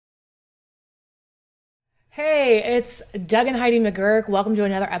Hey, it's Doug and Heidi McGurk. Welcome to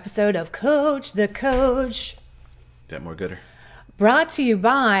another episode of Coach the Coach, That more gooder. brought to you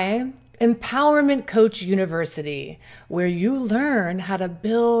by Empowerment Coach University, where you learn how to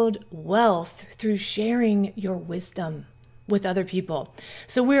build wealth through sharing your wisdom with other people.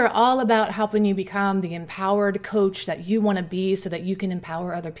 So we're all about helping you become the empowered coach that you want to be so that you can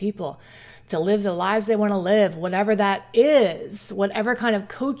empower other people to live the lives they want to live, whatever that is, whatever kind of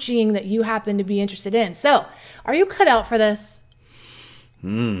coaching that you happen to be interested in. So, are you cut out for this?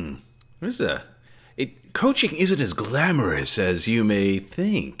 Coaching isn't as glamorous as you may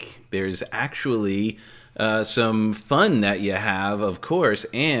think. There's actually some fun that you have, of course,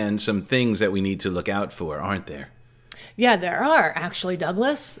 and some things that we need to look out for, aren't there? Yeah, there are actually,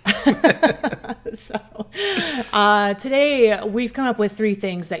 Douglas. So today we've come up with 3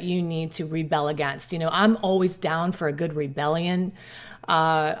 things that you need to rebel against. You know, I'm always down for a good rebellion.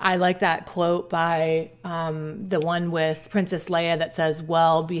 I like that quote by the one with Princess Leia that says,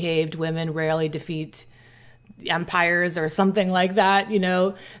 "Well-behaved women rarely defeat empires," or something like that, you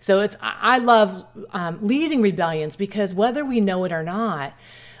know. So I love leading rebellions because whether we know it or not,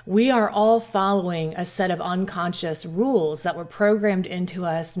 we are all following a set of unconscious rules that were programmed into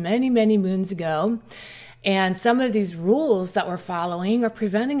us many, many moons ago. And some of these rules that we're following are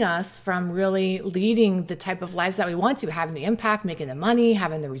preventing us from really leading the type of lives that we want to, having the impact, making the money,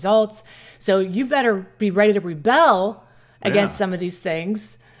 having the results. So you better be ready to rebel against some of these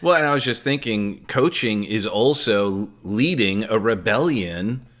things. Well, and I was just thinking, coaching is also leading a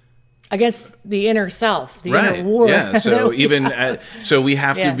rebellion Against the inner self, the right. inner war. Yeah. So so we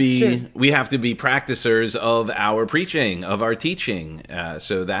have Yeah, to be true. practicers of our preaching, of our teaching.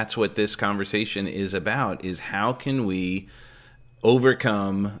 So that's what this conversation is about: is how can we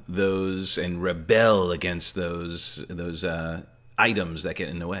overcome those and rebel against those items that get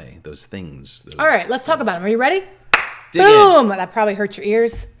in the way, those things. All right, let's talk about them. Are you ready? Dig Boom! That probably hurt your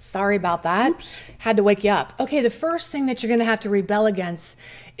ears. Sorry about that. Oops. Had to wake you up. Okay, the first thing that you're going to have to rebel against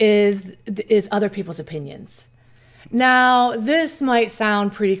is other people's opinions. Now, this might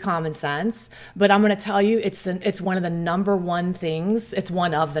sound pretty common sense, but I'm going to tell you it's one of the number one things. It's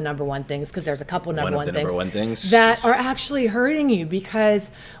one of the number one things because there's a couple number one things that are actually hurting you,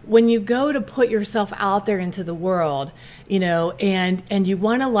 because when you go to put yourself out there into the world, you know, and you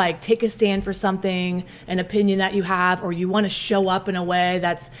want to like take a stand for something, an opinion that you have, or you want to show up in a way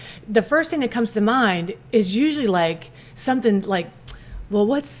that's, the first thing that comes to mind is usually like something like, well,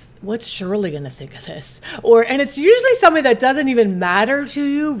 what's Shirley going to think of this? And it's usually somebody that doesn't even matter to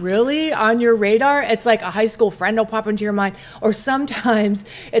you really on your radar. It's like a high school friend will pop into your mind. Or sometimes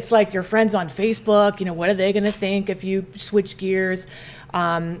it's like your friends on Facebook, you know, what are they going to think if you switch gears?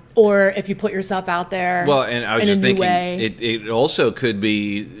 Or if you put yourself out there. Well, and I was just thinking, way. it also could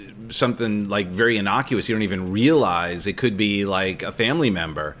be something like very innocuous. You don't even realize. It could be like a family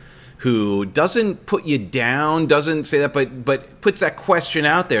member who doesn't put you down, doesn't say that, but puts that question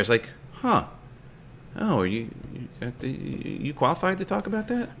out there. It's like, oh, are you qualified to talk about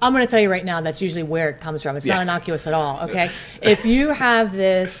that? I'm going to tell you right now, that's usually where it comes from. It's not innocuous at all, okay? If you have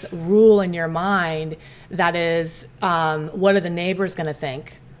this rule in your mind that is, what are the neighbors going to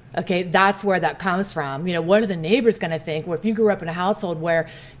think? Okay, that's where that comes from. You know, what are the neighbors going to think? Well, if you grew up in a household where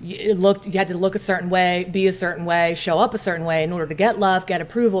you had to look a certain way, be a certain way, show up a certain way in order to get love, get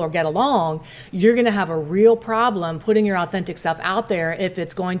approval, or get along, you're going to have a real problem putting your authentic self out there if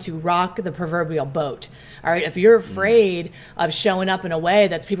it's going to rock the proverbial boat. All right, if you're afraid of showing up in a way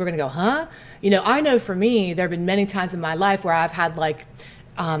that's people are going to go, huh? You know, I know for me, there have been many times in my life where I've had like,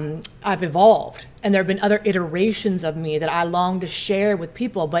 I've evolved, and there have been other iterations of me that I long to share with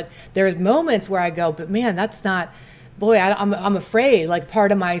people. But there's moments where I go, but man, that's not, boy, I'm afraid, like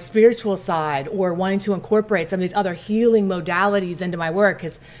part of my spiritual side, or wanting to incorporate some of these other healing modalities into my work.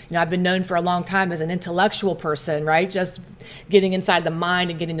 Because, you know, I've been known for a long time as an intellectual person, right? Just getting inside the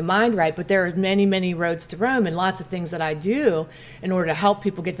mind and getting the mind right. But there are many, many roads to Rome, and lots of things that I do in order to help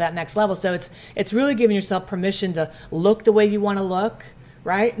people get to that next level. So it's really giving yourself permission to look the way you want to look,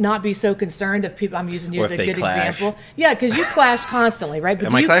 right? Not be so concerned if people, I'm using you as a good example. Yeah, because you clash constantly, right?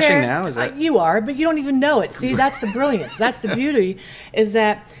 But Am I clashing now? Is that... You are, but you don't even know it. See, that's the brilliance. That's the beauty, is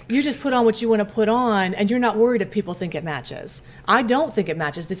that you just put on what you want to put on, and you're not worried if people think it matches. I don't think it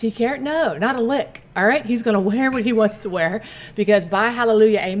matches. Does he care? No, not a lick. All right? He's going to wear what he wants to wear, because by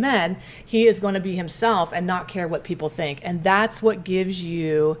hallelujah, amen, he is going to be himself and not care what people think. And that's what gives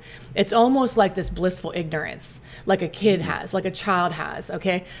you, it's almost like this blissful ignorance, like a kid has, like a child has.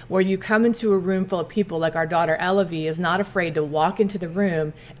 okay? Where you come into a room full of people, like our daughter Elavie is not afraid to walk into the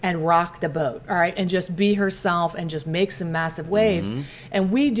room and rock the boat, all right? And just be herself and just make some massive waves.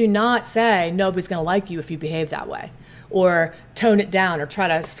 And we do not say nobody's going to like you if you behave that way, or tone it down, or try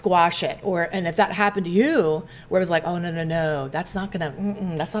to squash it. And if that happened to you, where it was like, oh, no, that's not gonna,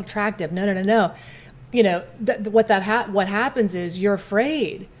 that's not attractive, no. You know, what happens is you're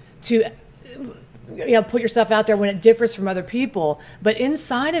afraid to, put yourself out there when it differs from other people. But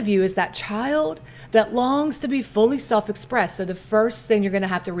inside of you is that child that longs to be fully self-expressed. So the first thing you're gonna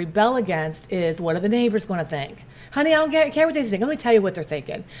have to rebel against is, what are the neighbors gonna think? Honey, I don't care what they think. Let me tell you what they're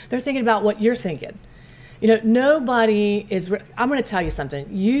thinking. They're thinking about what you're thinking. You know, nobody is, I'm going to tell you something.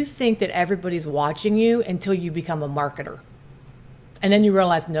 You think that everybody's watching you until you become a marketer. And then you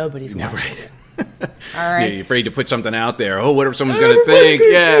realize nobody's watching you. All right. Yeah, you're afraid to put something out there. Oh, what if someone's going to think?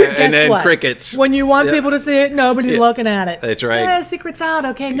 Yeah, and then what? Crickets. When you want people to see it, nobody's looking at it. That's right. Yeah, secret's out,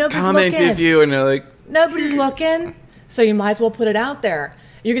 okay? Nobody's Comment looking. if you, and they're like, nobody's looking, so you might as well put it out there.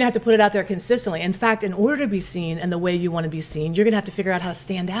 You're going to have to put it out there consistently. In fact, in order to be seen and the way you want to be seen, you're going to have to figure out how to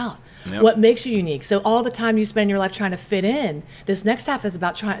stand out. Yep. What makes you unique? So all the time you spend your life trying to fit in, this next half is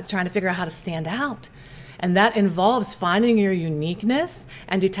about trying to figure out how to stand out. And that involves finding your uniqueness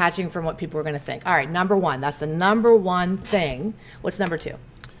and detaching from what people are going to think. All right, number one. That's the number one thing. What's number two?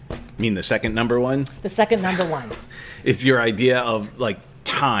 You mean the second number one? The second number one. It's your idea of, like,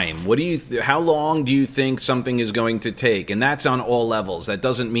 time. What do you how long do you think something is going to take? And that's on all levels. That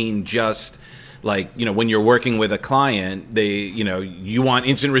doesn't mean just like, when you're working with a client, you want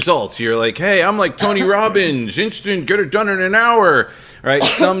instant results. You're like, hey, I'm like Tony Robbins, instant, get it done in an hour, right?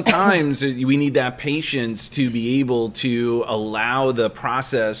 Sometimes we need that patience to be able to allow the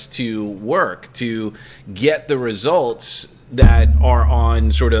process to work, to get the results that are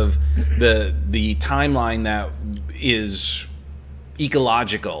on sort of the timeline that is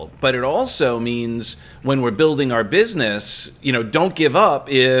ecological. But it also means when we're building our business, don't give up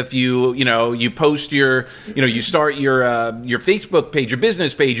if you post you start your Facebook page, your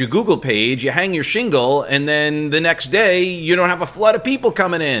business page, your Google page, you hang your shingle, and then the next day you don't have a flood of people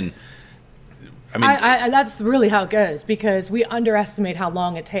coming in. I mean, that's really how it goes, because we underestimate how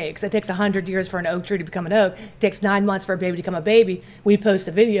long it takes. It takes 100 years for an oak tree to become an oak. It takes 9 months for a baby to become a baby. We post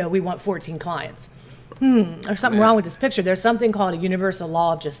a video, we want 14 clients. There's something wrong with this picture. There's something called a universal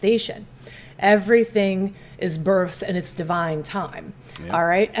law of gestation. Everything is birthed in its divine time. Yeah. All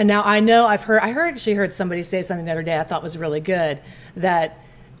right. And now I know I actually heard somebody say something the other day I thought was really good, that,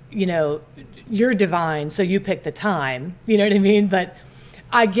 you're divine, so you pick the time. You know what I mean? But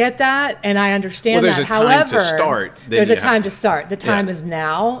I get that, and I understand that. However, there's a time to start. The time is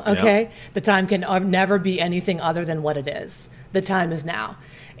now, okay? Yep. The time can never be anything other than what it is. The time is now.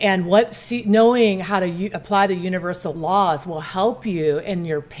 And knowing how to apply the universal laws will help you in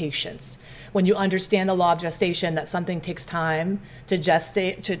your patience. When you understand the law of gestation, that something takes time to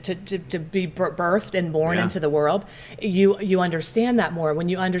gestate, to be birthed and born into the world, you understand that more. When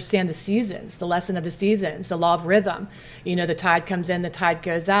you understand the seasons, the lesson of the seasons, the law of rhythm, the tide comes in, the tide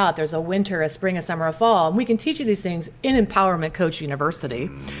goes out. There's a winter, a spring, a summer, a fall. And we can teach you these things in Empowerment Coach University.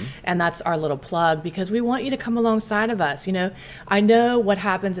 Mm-hmm. And that's our little plug, because we want you to come alongside of us. I know what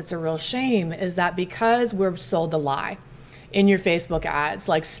happens, it's a real shame, is that because we're sold a lie in your Facebook ads,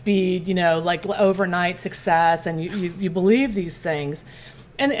 like speed, like overnight success, and you believe these things.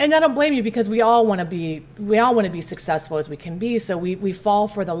 And I don't blame you, because we all want to be successful as we can be. So we fall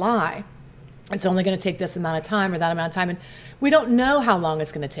for the lie. It's only going to take this amount of time or that amount of time. And we don't know how long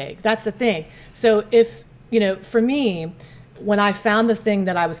it's going to take. That's the thing. So if, for me, when I found the thing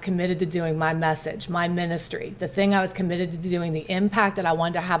that I was committed to doing, my message, my ministry, the thing I was committed to doing, the impact that I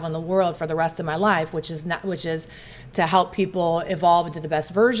wanted to have on the world for the rest of my life, which is to help people evolve into the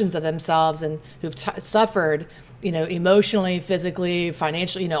best versions of themselves, and who've suffered, emotionally, physically,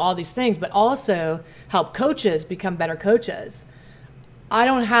 financially, all these things, but also help coaches become better coaches. I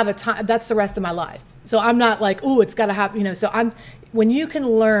don't have a time. That's the rest of my life. So I'm not like, oh, it's got to happen. When you can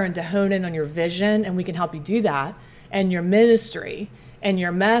learn to hone in on your vision, and we can help you do that, and your ministry and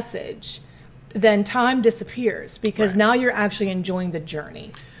your message, then time disappears, because now you're actually enjoying the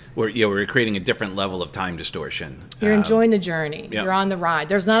journey. We're creating a different level of time distortion. You're enjoying the journey. Yep. You're on the ride.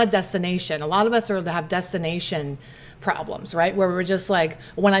 There's not a destination. A lot of us have destination problems, right? Where we're just like,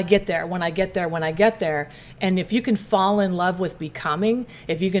 when I get there, when I get there, when I get there. And if you can fall in love with becoming,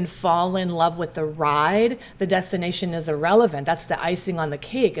 if you can fall in love with the ride, the destination is irrelevant. That's the icing on the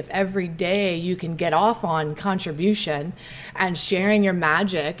cake. If every day you can get off on contribution and sharing your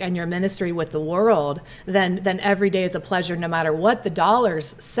magic and your ministry with the world, then every day is a pleasure no matter what the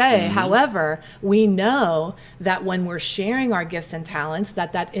dollars say. However, we know that when we're sharing our gifts and talents,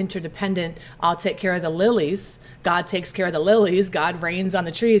 that interdependent, I'll take care of the lilies, God takes care of the lilies, God rains on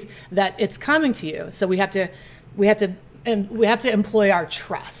the trees, that it's coming to you. So we have to employ our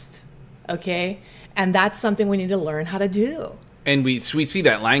trust, okay? And that's something we need to learn how to do. And we see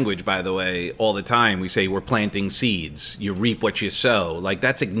that language, by the way, all the time. We say we're planting seeds. You reap what you sow. Like,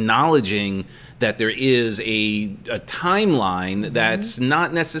 that's acknowledging that there is a timeline that's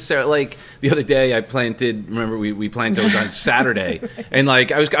not necessarily, like the other day I planted, remember we planted those on Saturday. And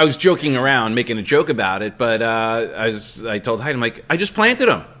like, I was joking around, making a joke about it, but I told Heidi, I'm like, I just planted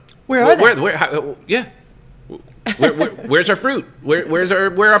them. Where are they? Yeah. Where's our fruit? Where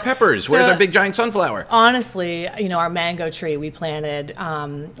are our peppers? Where's our big giant sunflower? Honestly, our mango tree we planted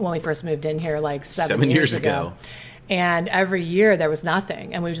when we first moved in here, like 7 years ago. And every year there was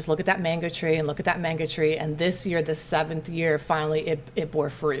nothing. And we would just look at that mango tree and look at that mango tree. And this year, the 7th year, finally it bore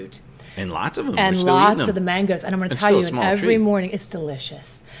fruit. And lots of them. And lots of the mangoes. And I'm going to tell you, every morning, it's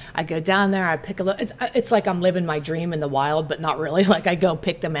delicious. I go down there, I pick a little. It's like I'm living my dream in the wild, but not really. Like, I go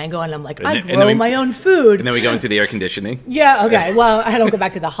pick the mango, and I'm like, I grow my own food. And then we go into the air conditioning. Yeah, okay. Well, I don't go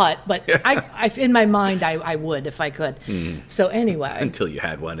back to the hut, but I in my mind, I would if I could. So anyway. Until you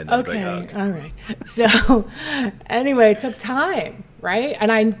had one. And then okay, all right. So anyway, it took time. Right?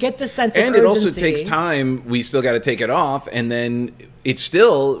 And I get the sense of urgency. And it also takes time. We still got to take it off, and then it's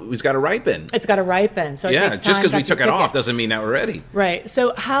got to ripen. It's got to ripen. So it takes time. Just because we took it off doesn't mean that we're ready. Right.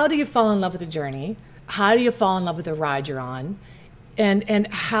 So how do you fall in love with the journey? How do you fall in love with the ride you're on? And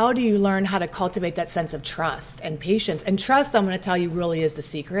how do you learn how to cultivate that sense of trust and patience? And trust, I'm going to tell you, really is the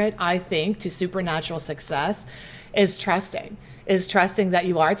secret, I think, to supernatural success, is trusting that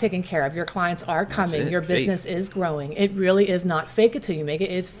you are taken care of. Your clients are coming. Your business is growing. It really is not fake it till you make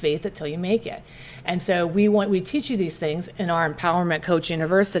it. It is faith it till you make it. And so we teach you these things in our Empowerment Coach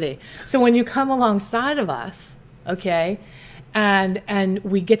University. So when you come alongside of us, okay, and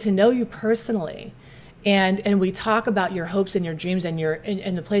we get to know you personally, and we talk about your hopes and your dreams and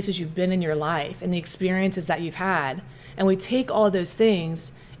and the places you've been in your life and the experiences that you've had, and we take all those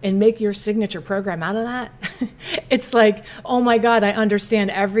things and make your signature program out of that, it's like, oh my God, I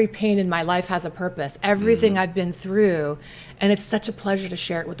understand every pain in my life has a purpose, everything I've been through, and it's such a pleasure to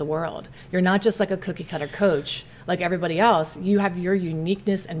share it with the world. You're not just like a cookie cutter coach like everybody else. You have your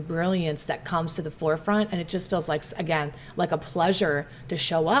uniqueness and brilliance that comes to the forefront, and it just feels like, again, like a pleasure to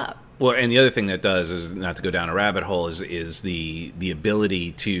show up. Well, and the other thing that does is, not to go down a rabbit hole, is the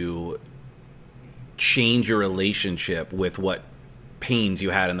ability to change your relationship with what pains you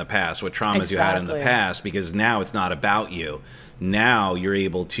had in the past, what traumas you had in the past, because now it's not about you. Now you're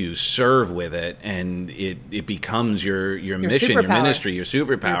able to serve with it, and it becomes your mission, your ministry, your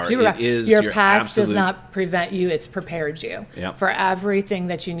superpower. It is your past does not prevent you; it's prepared you for everything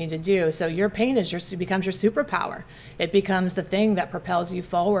that you need to do. So your pain becomes your superpower. It becomes the thing that propels you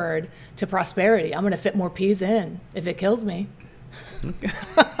forward to prosperity. I'm going to fit more peas in if it kills me.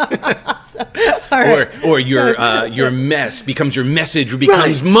 So, or your mess becomes your message,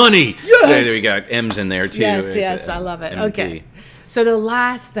 becomes money. Yes! There we go. M's in there too. Yes, I love it. MP. Okay. So the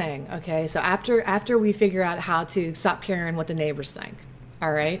last thing, okay, so after we figure out how to stop caring what the neighbors think,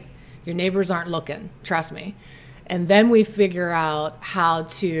 all right? Your neighbors aren't looking, trust me. And then we figure out how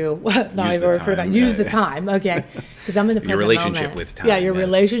to use the time, okay? Because I'm in the present moment. Your relationship with time. Yeah, your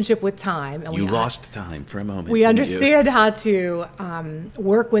relationship with time. And you lost time for a moment. We understand how to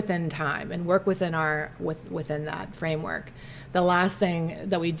work within time and work within within that framework. The last thing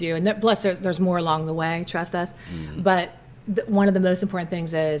that we do, and plus there's more along the way, trust us, but one of the most important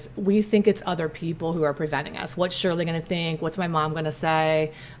things is we think it's other people who are preventing us. What's Shirley going to think? What's my mom going to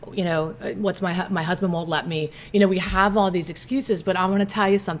say? What's my husband won't let me. We have all these excuses, but I'm going to tell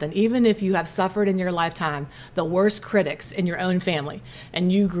you something. Even if you have suffered in your lifetime the worst critics in your own family,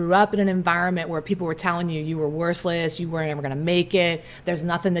 and you grew up in an environment where people were telling you were worthless, you weren't ever going to make it, there's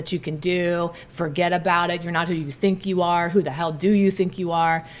nothing that you can do, forget about it, you're not who you think you are, who the hell do you think you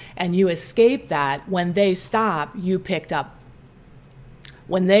are, and you escape that. When they stop, you picked up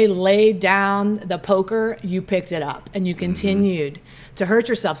When they laid down the poker, you picked it up and you continued to hurt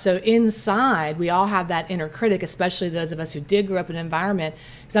yourself. So inside, we all have that inner critic, especially those of us who did grow up in an environment.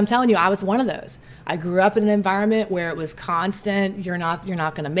 Because I'm telling you, I was one of those. I grew up in an environment where it was constant. You're not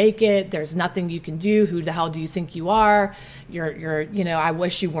going to make it. There's nothing you can do. Who the hell do you think you are? You're, I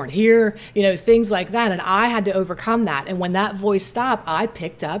wish you weren't here. Things like that. And I had to overcome that. And when that voice stopped, I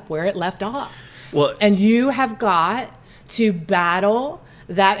picked up where it left off. Well, and you have got to battle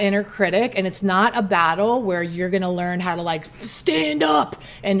that inner critic, and it's not a battle where you're going to learn how to like stand up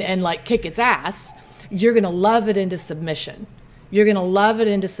and like kick its ass. You're going to love it into submission. You're going to love it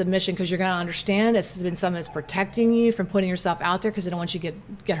into submission because you're going to understand this has been something that's protecting you from putting yourself out there because they don't want you to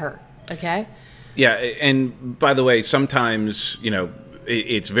get hurt. Okay? Yeah, and by the way, sometimes,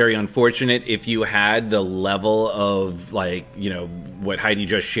 it's very unfortunate if you had the level of like, what Heidi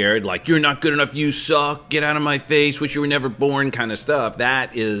just shared, like, you're not good enough, you suck, get out of my face, wish you were never born kind of stuff.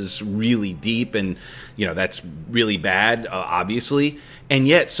 That is really deep and, that's really bad, obviously. And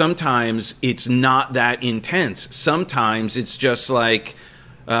yet sometimes it's not that intense. Sometimes it's just like,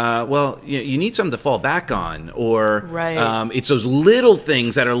 you need something to fall back on, or right. It's those little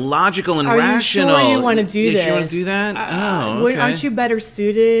things that are logical and rational. Are you sure you want to do this? You want to do that? Okay. Aren't you better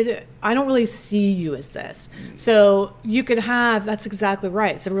suited? I don't really see you as this. So you could have, that's exactly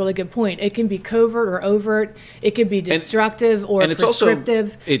right. It's a really good point. It can be covert or overt. It can be destructive or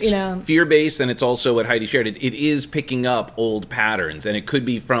prescriptive. It's fear-based, and it's also what Heidi shared. It is picking up old patterns, and it could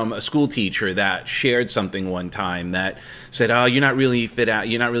be from a school teacher that shared something one time that said, oh, you're not really fit out,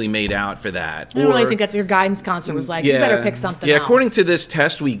 you're not really made out for that. I don't really think that's your guidance counselor was like, you better pick something else. Yeah, according to this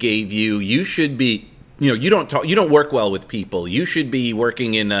test we gave you, you should be, you don't work well with people. You should be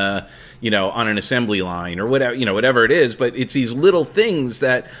working in on an assembly line or whatever, whatever it is. But it's these little things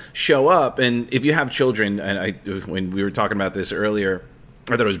that show up. And if you have children, and when we were talking about this earlier,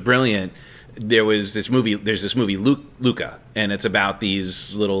 I thought it was brilliant. There's this movie, Luca, and it's about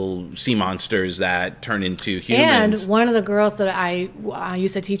these little sea monsters that turn into humans. And one of the girls that I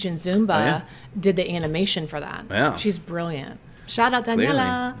used to teach in Zumba did the animation for that. Yeah. She's brilliant. Shout out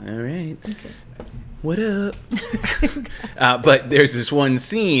Daniela. Clearly. All right. Okay. What up? But there's this one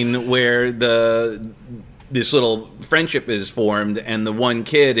scene where this little friendship is formed, and the one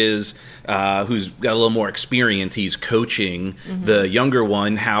kid is who's got a little more experience. He's coaching the younger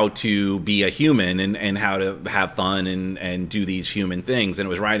one how to be a human and how to have fun and do these human things. And it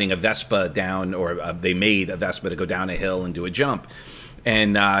was riding a Vespa down, or they made a Vespa to go down a hill and do a jump.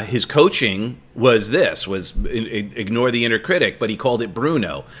 And his coaching was ignore the inner critic, but he called it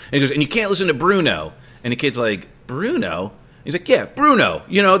Bruno. And he goes, and you can't listen to Bruno. And the kid's like, Bruno? He's like, yeah, Bruno.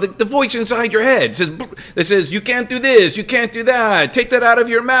 The voice inside your head says, you can't do this, you can't do that, take that out of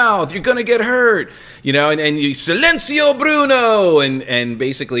your mouth, you're gonna get hurt. And you Silencio Bruno. And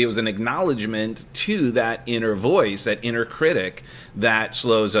basically it was an acknowledgement to that inner voice, that inner critic that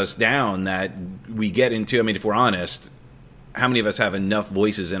slows us down, that we get into. I mean, if we're honest, how many of us have enough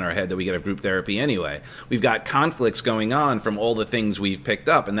voices in our head that we get a group therapy anyway? We've got conflicts going on from all the things we've picked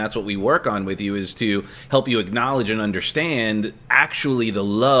up, and that's what we work on with you, is to help you acknowledge and understand actually the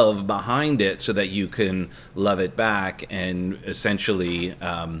love behind it so that you can love it back and essentially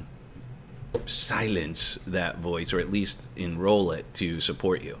silence that voice, or at least enroll it to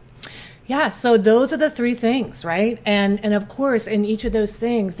support you. Yeah, so those are the three things, right? And of course, in each of those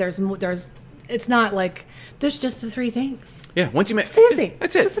things, there's it's not like there's just the three things. Yeah, once you make it's easy.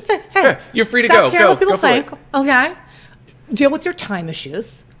 That's it. Hey, yeah, you're free to go. Care what people go for think. it. Okay, deal with your time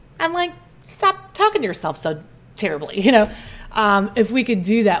issues, and like stop talking to yourself so terribly. If we could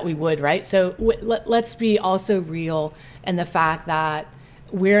do that, we would, right? So let's be also real in the fact that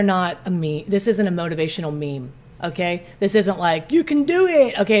we're not a meme. This isn't a motivational meme. Okay, this isn't like you can do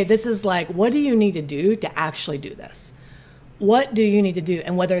it. Okay, this is like, what do you need to do to actually do this? What do you need to do?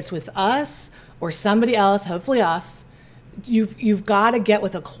 And whether it's with us or somebody else, hopefully us, you've got to get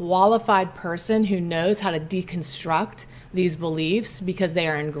with a qualified person who knows how to deconstruct these beliefs, because they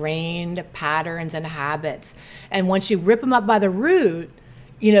are ingrained patterns and habits. And once you rip them up by the root,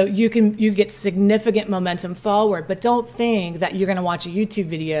 you get significant momentum forward. But don't think that you're going to watch a YouTube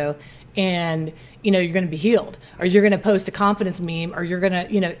video and you're going to be healed, or you're going to post a confidence meme, or you're going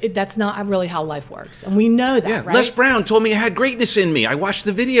to, that's not really how life works. And we know that, right? Les Brown told me I had greatness in me. I watched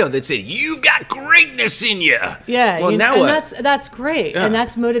the video that said, you've got greatness in you. Yeah. Well, now and what? That's great. Yeah. And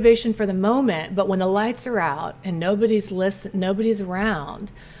that's motivation for the moment. But when the lights are out and nobody's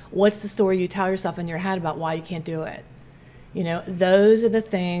around, what's the story you tell yourself in your head about why you can't do it? Those are the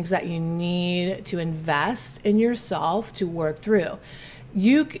things that you need to invest in yourself to work through.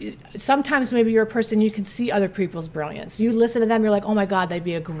 sometimes maybe you're a person, you can see other people's brilliance. You listen to them, you're like, oh my God, they'd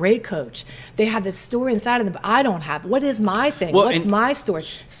be a great coach. They have this story inside of them, but I don't have. What is my thing? What's my story?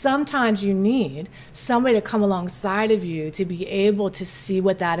 Sometimes you need somebody to come alongside of you to be able to see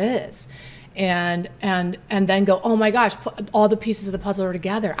what that is. And then go, oh my gosh, put all the pieces of the puzzle are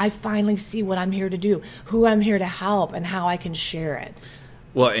together. I finally see what I'm here to do, who I'm here to help, and how I can share it.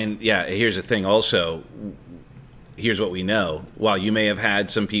 Well, and yeah, here's the thing also. Here's what we know. While you may have had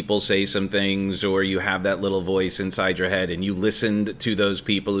some people say some things, or you have that little voice inside your head, and you listened to those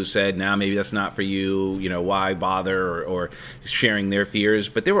people who said, "Now maybe that's not for you. You know, why bother?" or sharing their fears.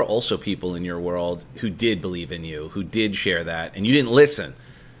 But there were also people in your world who did believe in you, who did share that, and you didn't listen.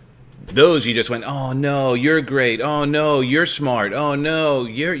 Those you just went, "Oh no, you're great. Oh no, you're smart. Oh no,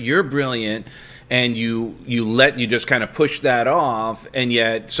 you're brilliant." And you just kind of push that off, and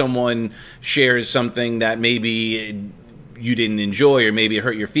yet someone shares something that maybe you didn't enjoy, or maybe it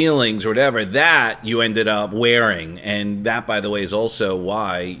hurt your feelings or whatever, that you ended up wearing. And that, by the way, is also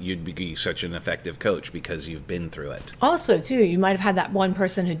why you'd be such an effective coach, because you've been through it. Also, too, you might have had that one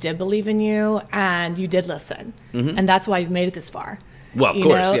person who did believe in you, and you did listen. And that's why you've made it this far. Well, of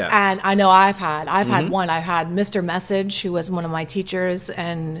course, yeah. And I know I've had one. I've had Mr. Message, who was one of my teachers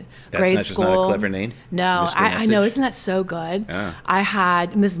in grade school. That's not a clever name. No, I know. Isn't that so good? Yeah. I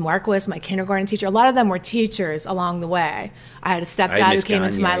had Ms. Marquis, my kindergarten teacher. A lot of them were teachers along the way. I had a stepdad who came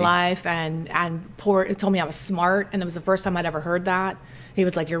into my life and told me I was smart, and it was the first time I'd ever heard that. He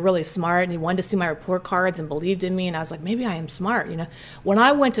was like, "You're really smart," and he wanted to see my report cards and believed in me. And I was like, maybe I am smart. When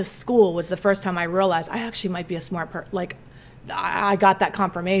I went to school was the first time I realized I actually might be a smart person. Like, I got that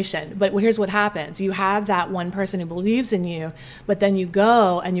confirmation. But here's what happens. You have that one person who believes in you, but then you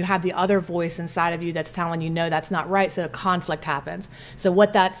go and you have the other voice inside of you that's telling you, no, that's not right. So a conflict happens. So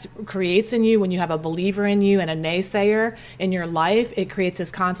what that creates in you, when you have a believer in you and a naysayer in your life, it creates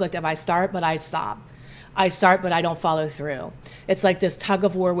this conflict of I start, but I stop. I start, but I don't follow through. It's like this tug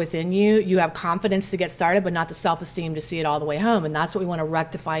of war within you. You have confidence to get started, but not the self-esteem to see it all the way home. And that's what we want to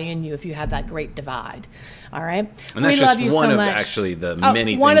rectify in you if you have that great divide. All right? And that's just one of actually the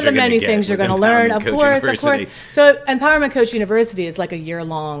many things one of the many get things you're going to learn. Of course. So Empowerment Coach University is like a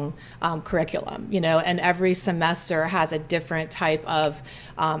year-long curriculum, and every semester has a different type of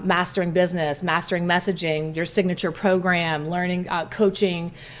mastering business, mastering messaging, your signature program, learning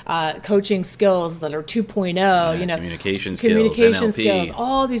coaching skills that are 2.0, communication skills,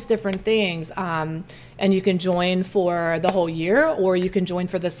 all these different things. And you can join for the whole year, or you can join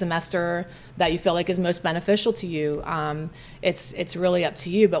for the semester that you feel like is most beneficial to you. It's really up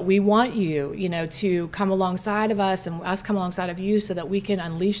to you, but we want you, to come alongside of us and us come alongside of you so that we can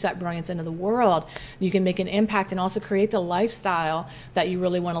unleash that brilliance into the world. You can make an impact and also create the lifestyle that you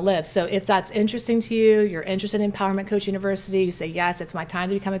really want to live. So if that's interesting to you, you're interested in Empowerment Coach University, you say, yes, it's my time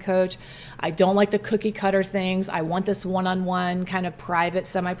to become a coach. I don't like the cookie cutter things. I want this one-on-one kind of private,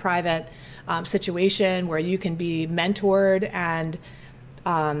 semi-private situation where you can be mentored and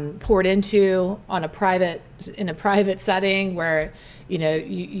poured into in a private setting where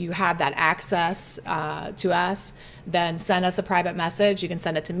you have that access to us. Then send us a private message. You can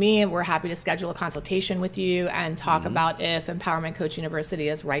send it to me, and we're happy to schedule a consultation with you and talk about if Empowerment Coach University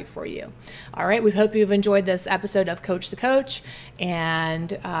is right for you. All right, we hope you've enjoyed this episode of Coach the Coach,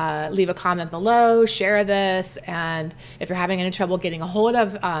 and leave a comment below, share this, and if you're having any trouble getting a hold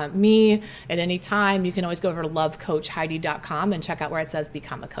of me at any time, you can always go over to lovecoachheidi.com and check out where it says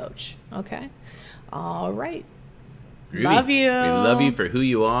Become a Coach. Okay? All right. Ruby, love you. We love you for who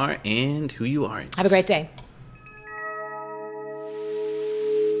you are and who you aren't. Have a great day.